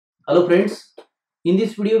Hello friends, in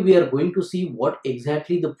this video we are going to see what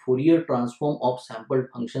exactly the Fourier transform of sampled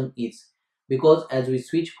function is, because as we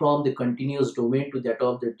switch from the continuous domain to that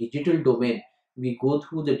of the digital domain, we go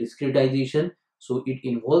through the discretization, so it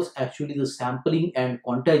involves actually the sampling and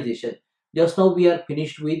quantization. Just now we are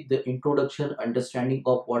finished with the introduction understanding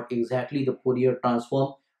of what exactly the Fourier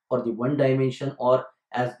transform for the one dimension or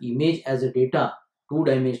as image as a data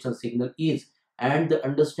two-dimensional signal is, and the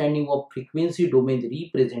understanding of frequency domain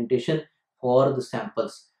representation for the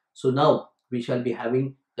samples. So now we shall be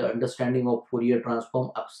having the understanding of Fourier transform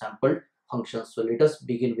of sampled functions. So let us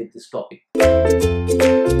begin with this topic.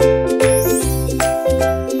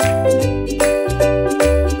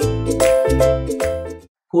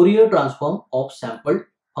 Fourier transform of sampled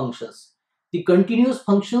functions. The continuous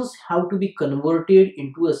functions have to be converted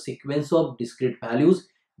into a sequence of discrete values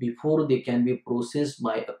before they can be processed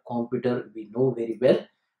by a computer we know very well.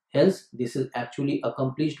 Hence, this is actually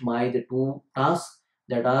accomplished by the two tasks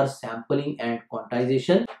that are sampling and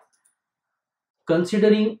quantization.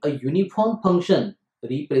 Considering a uniform function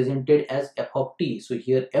represented as f of t, so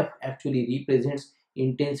here f actually represents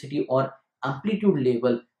intensity or amplitude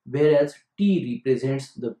level, whereas t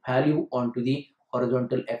represents the value onto the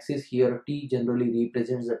horizontal axis. Here t generally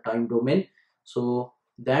represents the time domain. So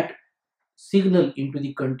that signal into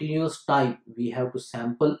the continuous type we have to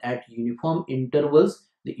sample at uniform intervals.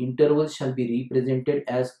 The intervals shall be represented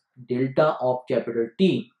as delta of capital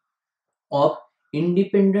T of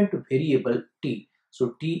independent variable t.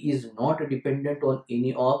 So t is not dependent on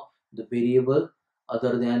any of the variable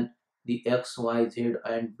other than the x, y, z,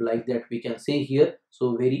 and like that we can say here.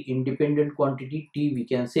 So very independent quantity t we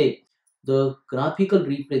can say. The graphical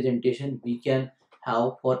representation we can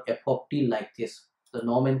have for f of t like this. The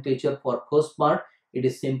nomenclature for first part, it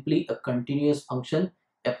is simply a continuous function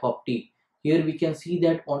f of t. Here we can see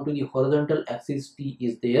that onto the horizontal axis t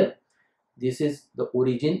is there. This is the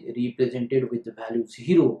origin represented with the value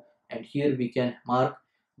 0, and here we can mark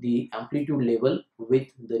the amplitude level with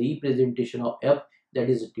the representation of f that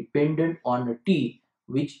is dependent on t,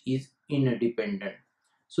 which is independent.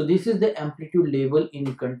 So this is the amplitude level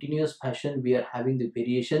in continuous fashion. We are having the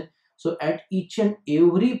variation. So at each and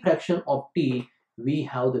every fraction of t we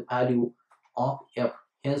have the value of f,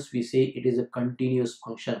 hence we say it is a continuous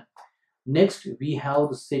function. Next we have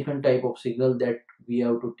the second type of signal that we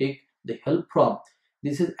have to take the help from.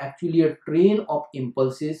 This is actually a train of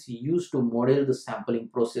impulses used to model the sampling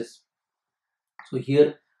process. So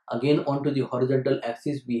here again onto the horizontal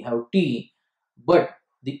axis we have t, but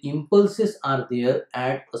the impulses are there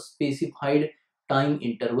at a specified time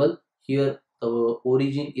interval. Here the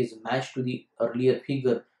origin is matched to the earlier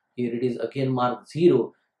figure. Here it is again marked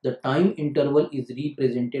 0. The time interval is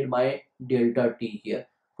represented by delta t here.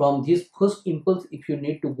 From this first impulse, if you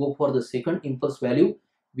need to go for the second impulse value,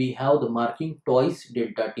 we have the marking twice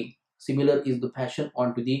delta t. Similar is the fashion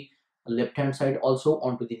onto the left hand side, also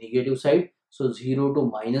onto the negative side. So 0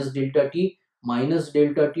 to minus delta t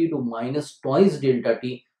to minus twice delta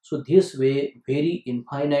t. So this way very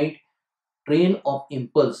infinite train of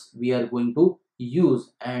impulse we are going to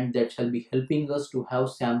use, and that shall be helping us to have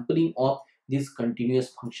sampling of this continuous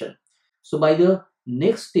function. So by the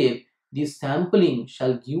next step, this sampling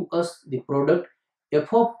shall give us the product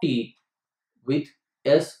f of t with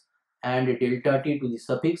s and delta t to the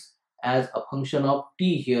suffix as a function of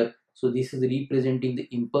t here. So this is representing the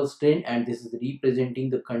impulse train, and this is representing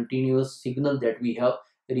the continuous signal that we have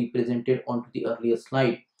represented onto the earlier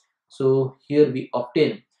slide. So here we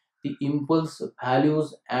obtain the impulse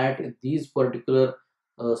values at these particular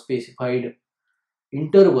specified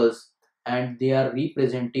intervals, and they are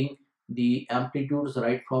representing the amplitudes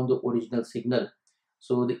right from the original signal.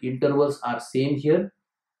 So the intervals are same here.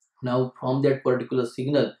 Now from that particular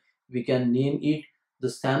signal we can name it the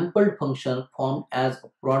sampled function formed as a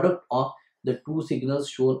product of the two signals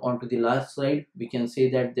shown onto the last slide. We can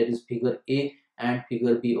say that there is figure A and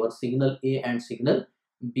figure B, or signal A and signal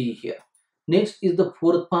B here. Next is the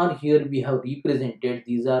fourth part. Here we have represented,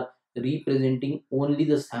 these are representing only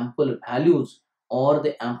the sample values or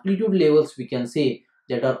the amplitude levels we can say,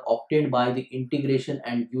 that are obtained by the integration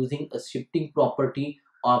and using a shifting property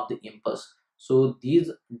of the impulse. So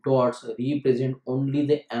these dots represent only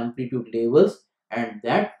the amplitude levels, and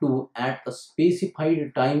that too at a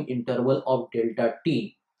specified time interval of delta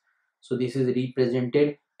t. So this is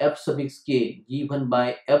represented f suffix k given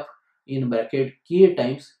by f in bracket k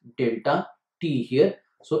times delta t here.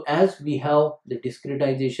 So as we have the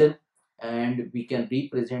discretization, and we can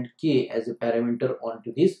represent k as a parameter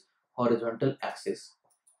onto this horizontal axis.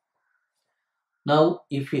 Now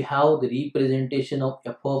if we have the representation of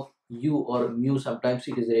f of u or mu, sometimes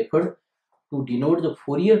it is referred, to denote the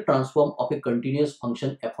Fourier transform of a continuous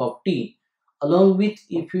function f of t, along with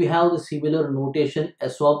if you have the similar notation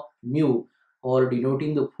s of mu for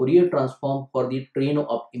denoting the Fourier transform for the train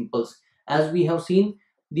of impulse. As we have seen,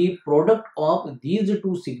 the product of these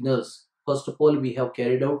two signals, first of all we have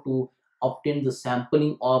carried out to obtain the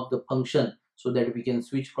sampling of the function so that we can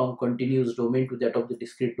switch from continuous domain to that of the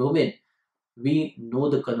discrete domain. We know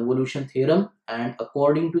the convolution theorem, and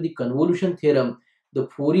according to the convolution theorem, the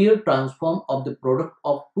Fourier transform of the product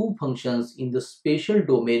of two functions in the spatial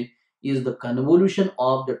domain is the convolution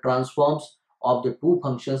of the transforms of the two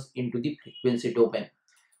functions into the frequency domain.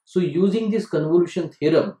 So using this convolution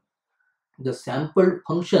theorem, the sampled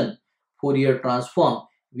function Fourier transform,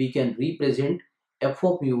 we can represent f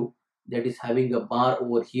of mu, that is having a bar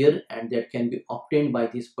over here, and that can be obtained by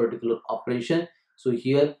this particular operation. So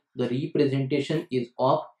here the representation is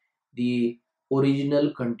of the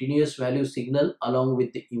original continuous value signal along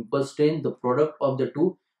with the impulse train, the product of the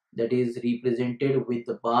two, that is represented with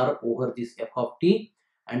the bar over this f of t,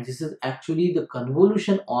 and this is actually the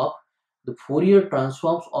convolution of the Fourier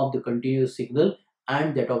transforms of the continuous signal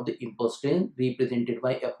and that of the impulse train represented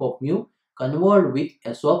by f of mu convolved with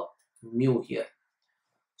s of mu here.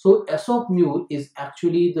 So S of mu is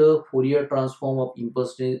actually the Fourier transform of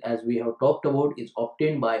impulse train, as we have talked about, is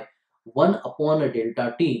obtained by 1 upon a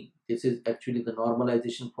delta t. This is actually the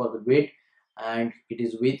normalization for the weight, and it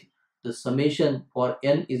is with the summation for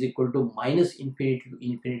n is equal to minus infinity to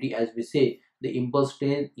infinity. As we say, the impulse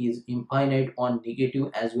train is infinite on negative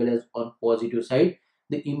as well as on positive side.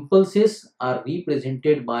 The impulses are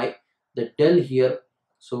represented by the del here,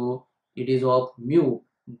 so it is of mu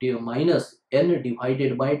minus n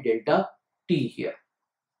divided by delta t here.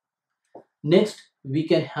 Next, we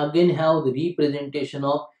can again have the representation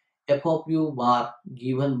of f of u bar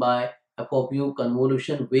given by f of u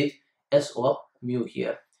convolution with s of mu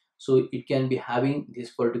here. So it can be having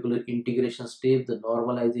this particular integration step, the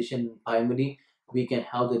normalization. Finally, we can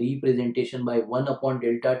have the representation by 1 upon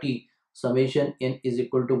delta t summation n is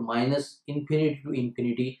equal to minus infinity to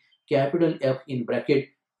infinity capital F in bracket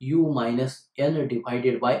u minus n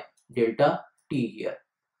divided by delta t here.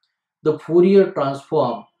 The Fourier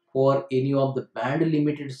transform for any of the band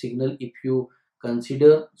limited signal, if you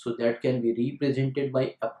consider, so that can be represented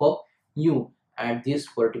by f of nu at this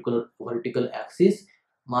particular vertical axis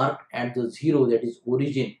marked at the 0, that is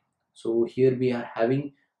origin. So here we are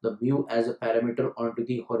having the mu as a parameter onto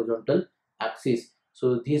the horizontal axis.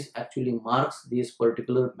 So this actually marks this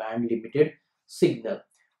particular band limited signal.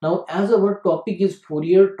 Now, as our topic is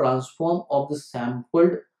Fourier transform of the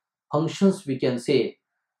sampled functions, we can say,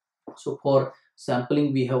 so for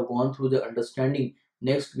sampling we have gone through the understanding.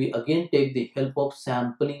 Next, we again take the help of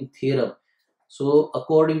sampling theorem. So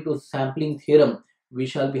according to sampling theorem, we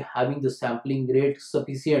shall be having the sampling rate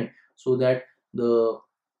sufficient so that the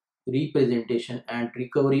representation and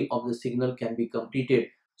recovery of the signal can be completed.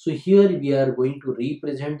 So here we are going to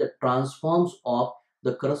represent the transforms of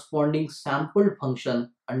the corresponding sampled function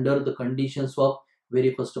under the conditions of,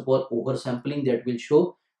 very first of all, oversampling, that will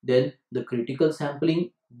show, then the critical sampling,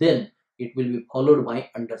 then it will be followed by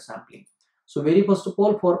undersampling. So very first of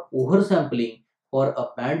all, for oversampling, for a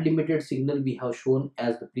band limited signal, we have shown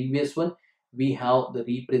as the previous one, we have the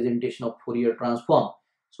representation of Fourier transform.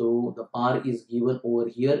 So the bar is given over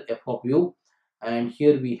here, f of u, and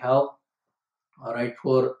here we have, right,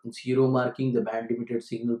 for 0 marking the band limited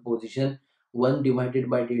signal position, 1 divided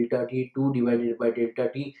by delta t, 2 divided by delta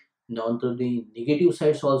t, down to the negative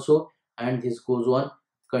sides also, and this goes on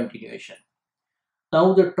continuation.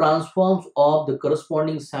 Now the transforms of the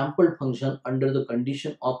corresponding sampled function under the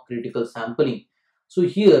condition of critical sampling. So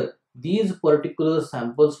here these particular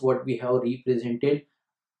samples what we have represented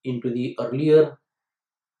into the earlier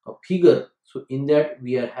figure. So in that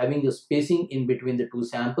we are having a spacing in between the two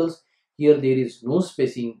samples. Here there is no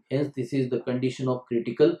spacing, hence this is the condition of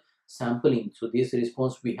critical sampling. So this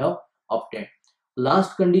response we have obtained.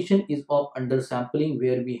 Last condition is of undersampling,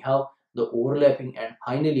 where we have the overlapping, and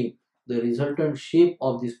finally the resultant shape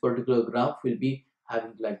of this particular graph will be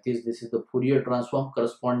having like this. This is the Fourier transform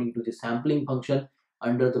corresponding to the sampling function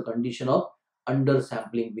under the condition of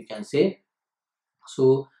undersampling, we can say.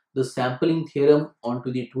 So the sampling theorem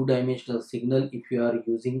onto the two-dimensional signal, if you are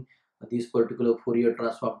using this particular Fourier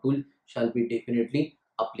transform tool, shall be definitely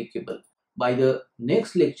applicable. By the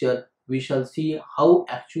next lecture, we shall see how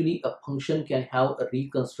actually a function can have a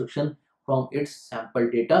reconstruction from its sample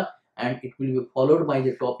data, and it will be followed by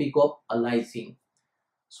the topic of aliasing.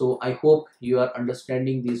 So I hope you are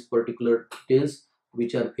understanding these particular details,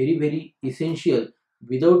 which are very essential,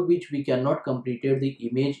 without which we cannot complete the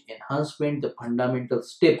image enhancement, the fundamental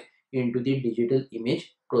step into the digital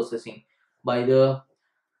image processing. By the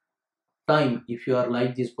time, if you are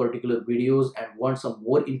like these particular videos and want some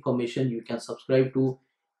more information, you can subscribe to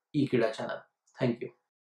Ekeeda channel. Thank you.